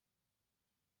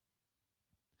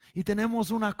 Y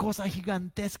tenemos una cosa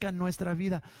gigantesca en nuestra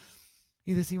vida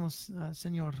y decimos,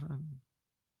 Señor,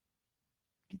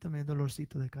 quítame el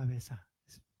dolorcito de cabeza.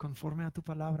 Conforme a tu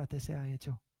palabra te sea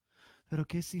hecho. Pero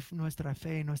 ¿qué si nuestra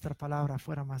fe y nuestra palabra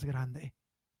fuera más grande?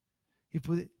 Y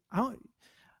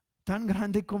tan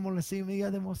grande como la semilla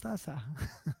de mostaza.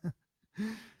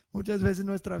 Muchas veces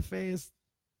nuestra fe es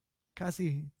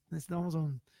casi, necesitamos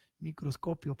un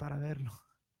microscopio para verlo.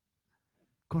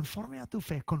 Conforme a tu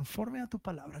fe, conforme a tu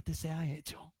palabra te sea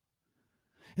hecho.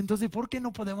 Entonces, ¿por qué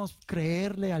no podemos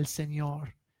creerle al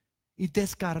Señor y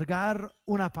descargar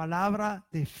una palabra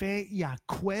de fe y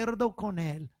acuerdo con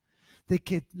Él de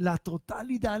que la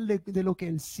totalidad de lo que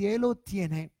el cielo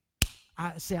tiene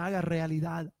se haga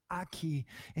realidad aquí,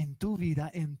 en tu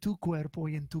vida, en tu cuerpo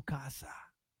y en tu casa?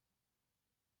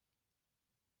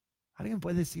 ¿Alguien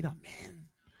puede decir amén?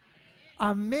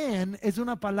 Amén es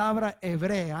una palabra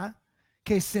hebrea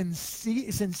que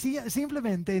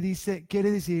simplemente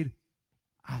quiere decir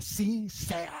así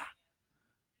sea,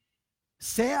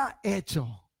 sea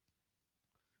hecho.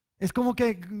 Es como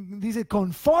que dice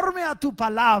conforme a tu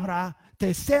palabra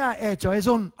te sea hecho, es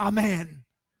un amén.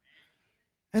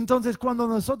 Entonces cuando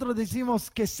nosotros decimos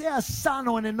que sea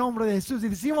sano en el nombre de Jesús y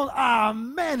decimos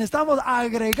amén, estamos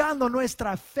agregando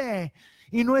nuestra fe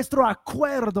y nuestro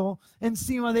acuerdo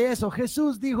encima de eso.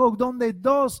 Jesús dijo, donde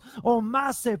dos o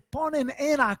más se ponen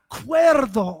en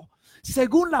acuerdo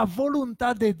según la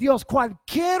voluntad de Dios,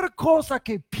 cualquier cosa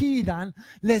que pidan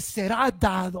les será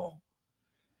dado.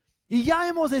 Y ya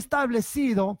hemos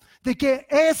establecido de que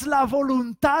es la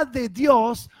voluntad de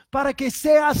Dios para que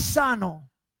seas sano.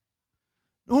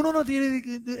 Uno no tiene,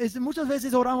 muchas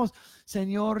veces oramos,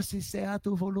 Señor, si sea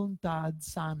tu voluntad,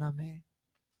 sáname.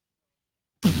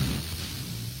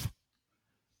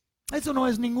 Eso no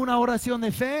es ninguna oración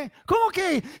de fe. ¿Cómo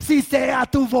que si sea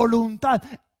tu voluntad?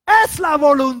 Es la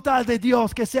voluntad de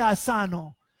Dios que sea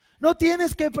sano. No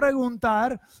tienes que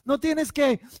preguntar, no tienes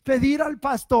que pedir al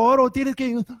pastor o tienes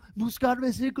que buscar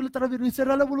versículo tras versículo.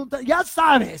 Será la voluntad. Ya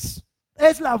sabes,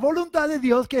 es la voluntad de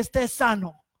Dios que estés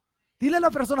sano. Dile a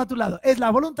la persona a tu lado, es la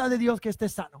voluntad de Dios que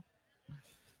estés sano.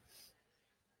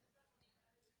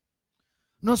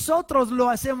 Nosotros lo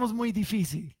hacemos muy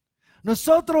difícil.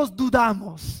 Nosotros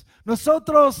dudamos.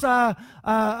 Nosotros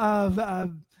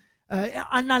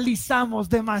analizamos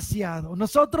demasiado.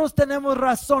 Nosotros tenemos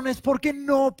razones por qué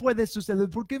no puede suceder.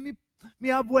 Porque mi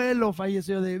abuelo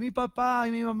falleció, mi papá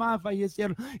y mi mamá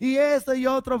fallecieron, y esto y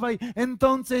otro falleció.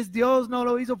 Entonces Dios no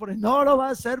lo hizo, porque no lo va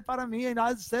a hacer para mí. Va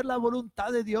a ser la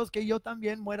voluntad de Dios que yo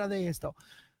también muera de esto.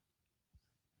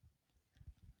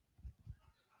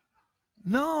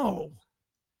 No.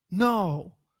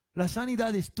 No, la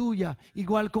sanidad es tuya,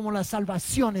 igual como la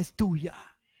salvación es tuya.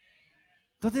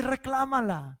 Entonces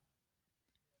reclámala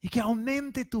y que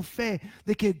aumente tu fe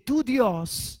de que tu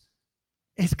Dios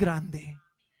es grande.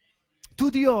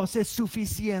 Tu Dios es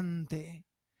suficiente.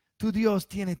 Tu Dios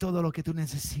tiene todo lo que tú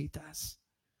necesitas.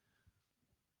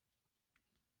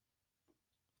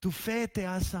 Tu fe te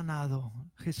ha sanado,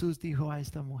 Jesús dijo a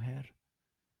esta mujer.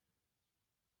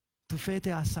 Tu fe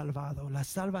te ha salvado. La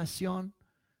salvación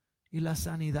y la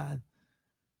sanidad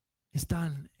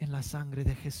están en la sangre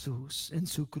de Jesús, en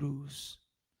su cruz.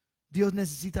 Dios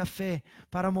necesita fe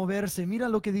para moverse. Mira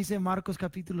lo que dice Marcos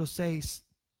capítulo 6,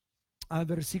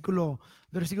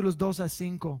 versículos 2 a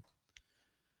 5.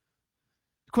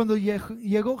 Cuando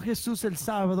llegó Jesús el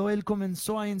sábado, él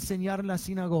comenzó a enseñar en la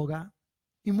sinagoga,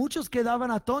 y muchos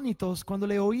quedaban atónitos cuando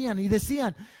le oían y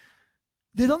decían,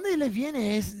 ¿de dónde le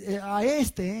viene a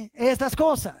estas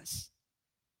cosas?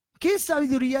 ¿Qué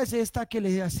sabiduría es esta que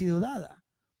le ha sido dada?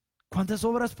 ¿Cuántas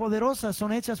obras poderosas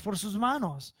son hechas por sus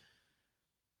manos?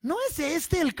 ¿No es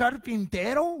este el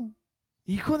carpintero,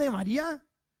 hijo de María,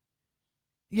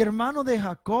 y hermano de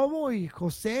Jacobo y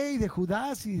José y de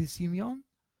Judas y de Simeón?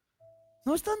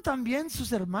 ¿No están también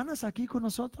sus hermanas aquí con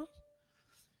nosotros?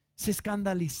 Se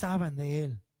escandalizaban de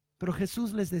él. Pero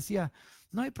Jesús les decía,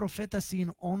 no hay profeta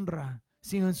sin honra,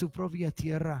 sino en su propia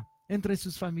tierra, entre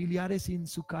sus familiares y en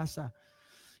su casa.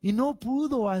 Y no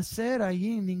pudo hacer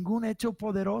allí ningún hecho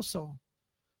poderoso,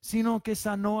 sino que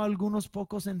sanó a algunos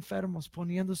pocos enfermos,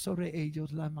 poniendo sobre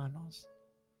ellos las manos.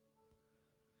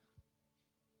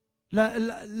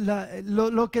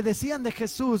 Lo que decían de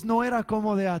Jesús no era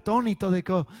como de atónito, de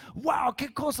que, wow,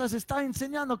 qué cosas está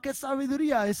enseñando, qué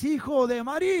sabiduría, es hijo de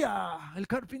María, el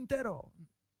carpintero.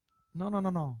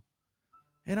 No.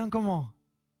 Eran como,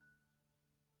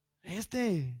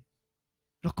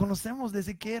 lo conocemos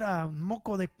desde que era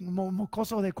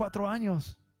mocoso de 4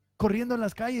 años, corriendo en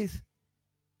las calles.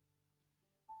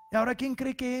 ¿Y ahora quién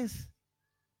cree que es?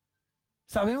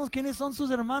 Sabemos quiénes son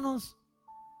sus hermanos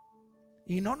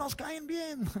y no nos caen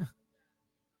bien.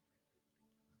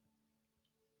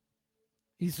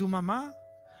 Y su mamá,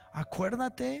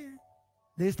 acuérdate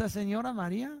de esta señora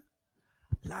María,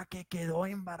 la que quedó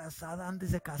embarazada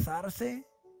antes de casarse.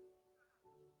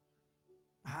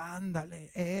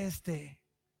 Ándale,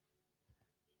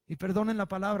 y perdonen la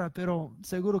palabra, pero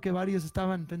seguro que varios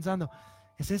estaban pensando,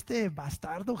 ¿es este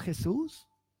bastardo Jesús?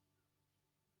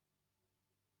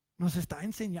 ¿Nos está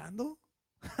enseñando?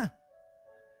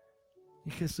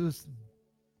 Y Jesús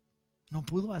no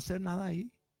pudo hacer nada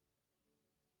ahí.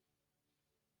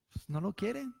 Pues no lo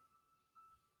quieren,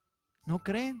 no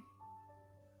creen.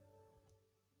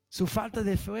 Su falta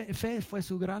de fe fue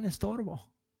su gran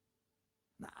estorbo.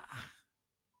 Nah,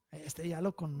 ya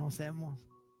lo conocemos.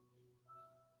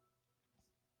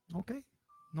 Ok,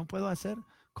 no puedo hacer.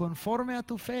 Conforme a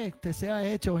tu fe te sea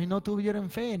hecho, y no tuvieron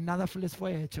fe, nada les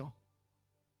fue hecho.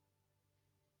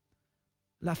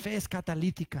 La fe es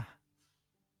catalítica.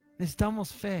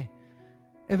 Necesitamos fe.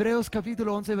 Hebreos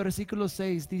capítulo 11 versículo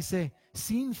 6 dice: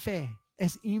 sin fe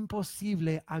es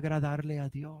imposible agradarle a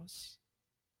Dios.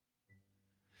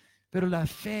 Pero la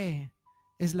fe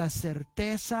es la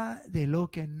certeza de lo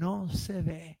que no se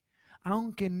ve,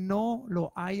 aunque no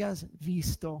lo hayas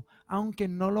visto, aunque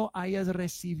no lo hayas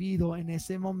recibido en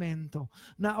ese momento,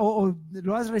 o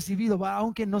lo has recibido,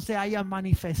 aunque no se haya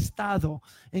manifestado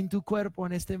en tu cuerpo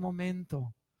en este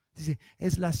momento. Dice,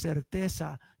 es la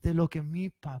certeza de lo que mi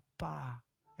papá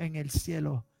en el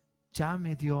cielo ya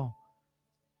me dio.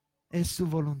 Es su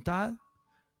voluntad.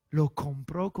 Lo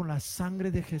compró con la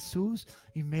sangre de Jesús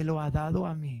y me lo ha dado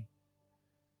a mí.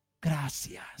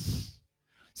 Gracias.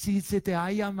 Si se te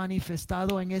haya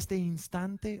manifestado en este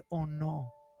instante o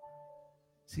no.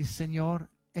 Sí, Señor,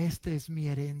 esta es mi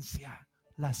herencia,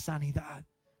 la sanidad.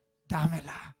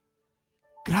 Dámela.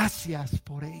 Gracias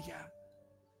por ella.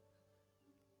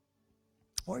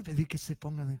 Voy a pedir que se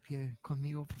pongan de pie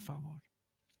conmigo, por favor.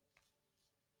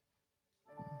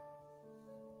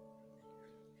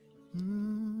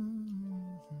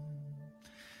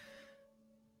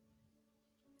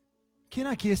 ¿Quién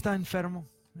aquí está enfermo?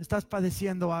 ¿Estás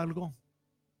padeciendo algo?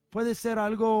 Puede ser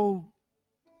algo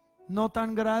no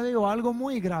tan grave o algo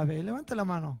muy grave. Levanta la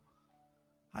mano.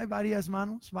 Hay varias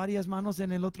manos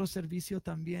en el otro servicio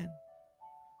también.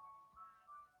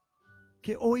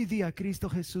 Que hoy día Cristo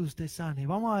Jesús te sane.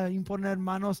 Vamos a imponer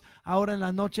manos ahora en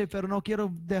la noche, pero no quiero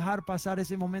dejar pasar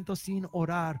ese momento sin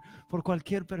orar por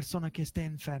cualquier persona que esté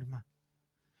enferma.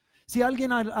 Si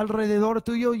alguien alrededor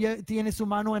tuyo tiene su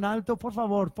mano en alto, por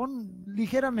favor, pon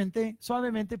ligeramente,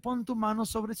 suavemente, pon tu mano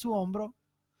sobre su hombro,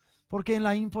 porque en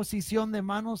la imposición de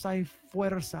manos hay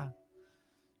fuerza.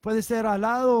 Puede ser al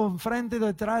lado, enfrente,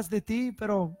 detrás de ti,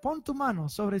 pero pon tu mano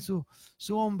sobre su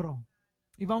hombro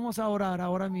y vamos a orar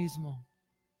ahora mismo.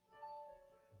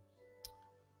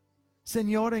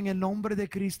 Señor, en el nombre de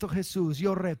Cristo Jesús,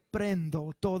 yo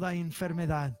reprendo toda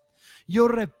enfermedad. Yo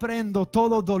reprendo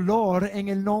todo dolor en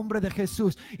el nombre de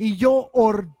Jesús. Y yo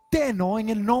ordeno en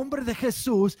el nombre de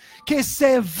Jesús que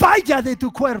se vaya de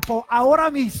tu cuerpo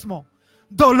ahora mismo.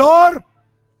 Dolor,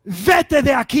 vete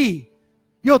de aquí.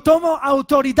 Yo tomo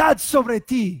autoridad sobre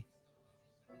ti.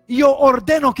 Y yo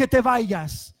ordeno que te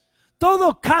vayas.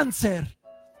 Todo cáncer,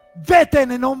 vete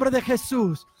en el nombre de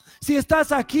Jesús. Si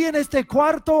estás aquí en este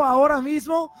cuarto ahora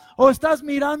mismo o estás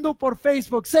mirando por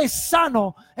Facebook, sé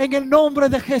sano en el nombre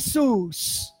de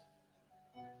Jesús.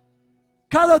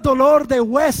 Cada dolor de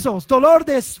huesos, dolor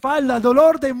de espalda,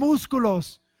 dolor de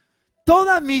músculos,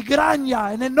 toda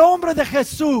migraña en el nombre de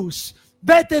Jesús,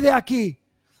 vete de aquí.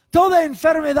 Toda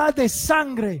enfermedad de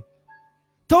sangre,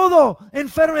 toda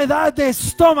enfermedad de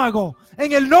estómago,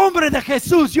 en el nombre de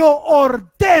Jesús yo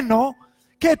ordeno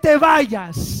que te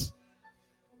vayas.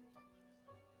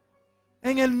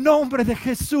 En el nombre de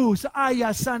Jesús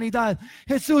haya sanidad.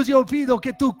 Jesús, yo pido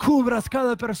que tú cubras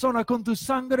cada persona con tu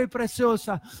sangre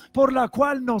preciosa, por la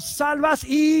cual nos salvas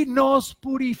y nos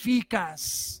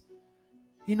purificas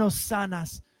y nos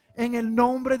sanas. En el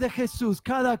nombre de Jesús,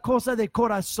 cada cosa de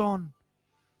corazón,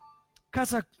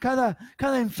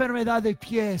 cada enfermedad de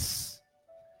pies,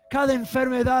 cada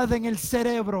enfermedad en el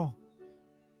cerebro,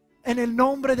 en el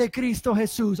nombre de Cristo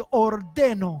Jesús,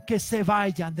 ordeno que se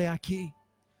vayan de aquí.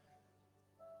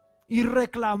 Y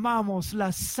reclamamos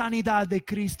la sanidad de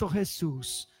Cristo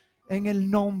Jesús en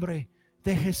el nombre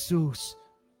de Jesús.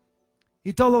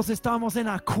 Y todos estamos en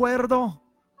acuerdo.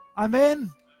 Amén.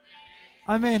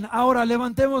 Amén. Ahora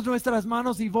levantemos nuestras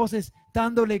manos y voces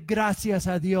dándole gracias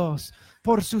a Dios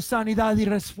por su sanidad y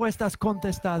respuestas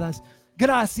contestadas.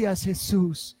 Gracias,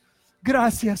 Jesús.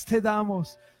 Gracias te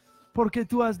damos porque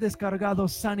tú has descargado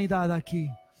sanidad aquí.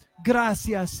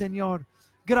 Gracias, Señor.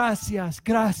 Gracias,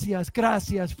 gracias,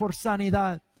 gracias por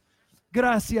sanidad.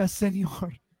 Gracias,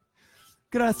 Señor.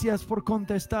 Gracias por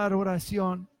contestar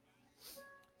oración.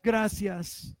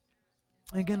 Gracias.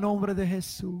 En el nombre de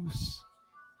Jesús.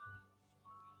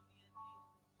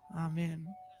 Amén.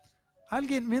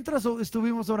 Alguien, mientras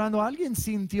estuvimos orando, ¿alguien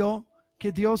sintió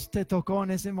que Dios te tocó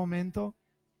en ese momento?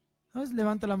 ¿Sabes?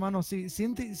 Levanta la mano. Si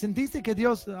sentiste que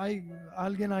Dios, hay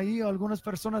alguien ahí o algunas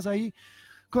personas ahí,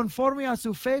 conforme a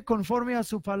su fe, conforme a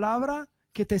su palabra,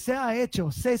 que te sea hecho,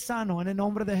 sé sano en el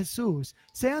nombre de Jesús.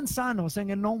 Sean sanos en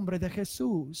el nombre de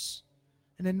Jesús.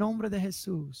 En el nombre de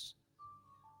Jesús.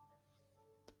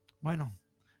 Bueno,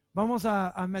 vamos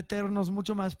a meternos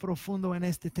mucho más profundo en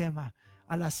este tema.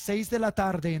 A las 6 de la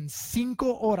tarde, en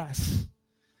 5 horas.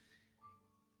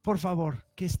 Por favor,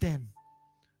 que estén.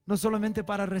 No solamente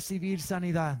para recibir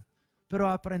sanidad, pero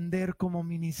aprender cómo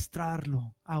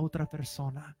ministrarlo a otra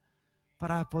persona.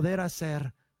 Para poder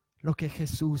hacer lo que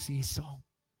Jesús hizo.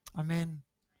 Amén.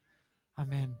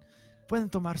 Amén. Pueden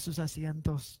tomar sus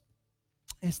asientos.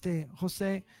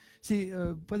 José, si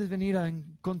puedes venir a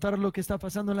contar lo que está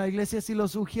pasando en la iglesia. Si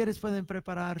los sugieres, pueden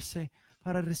prepararse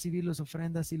para recibir las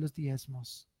ofrendas y los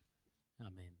diezmos.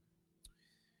 Amén.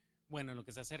 Bueno, en lo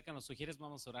que se acercan los sugieres,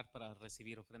 vamos a orar para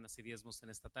recibir ofrendas y diezmos en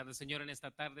esta tarde. Señor, en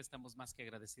esta tarde estamos más que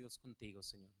agradecidos contigo,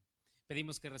 Señor.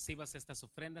 Pedimos que recibas estas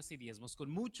ofrendas y diezmos con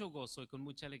mucho gozo y con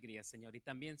mucha alegría, Señor. Y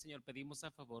también, Señor, pedimos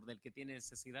a favor del que tiene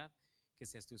necesidad, que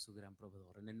seas tú su gran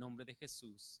proveedor. En el nombre de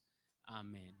Jesús.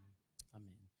 Amén.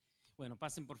 Amén. Bueno,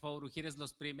 pasen por favor, Ujieres,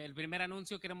 el primer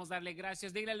anuncio. Queremos darle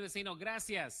gracias. Dile al vecino,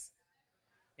 gracias.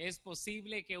 Es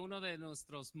posible que uno de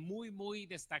nuestros muy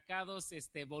destacados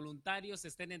voluntarios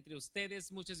estén entre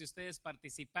ustedes. Muchos de ustedes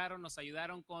participaron, nos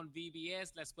ayudaron con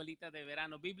VBS, la escuelita de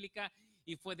verano bíblica,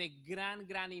 y fue de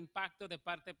gran impacto de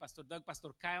parte de Pastor Doug,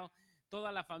 Pastor Kyle.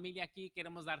 Toda la familia aquí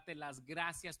queremos darte las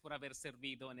gracias por haber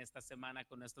servido en esta semana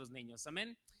con nuestros niños.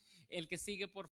 Amén. El que sigue, por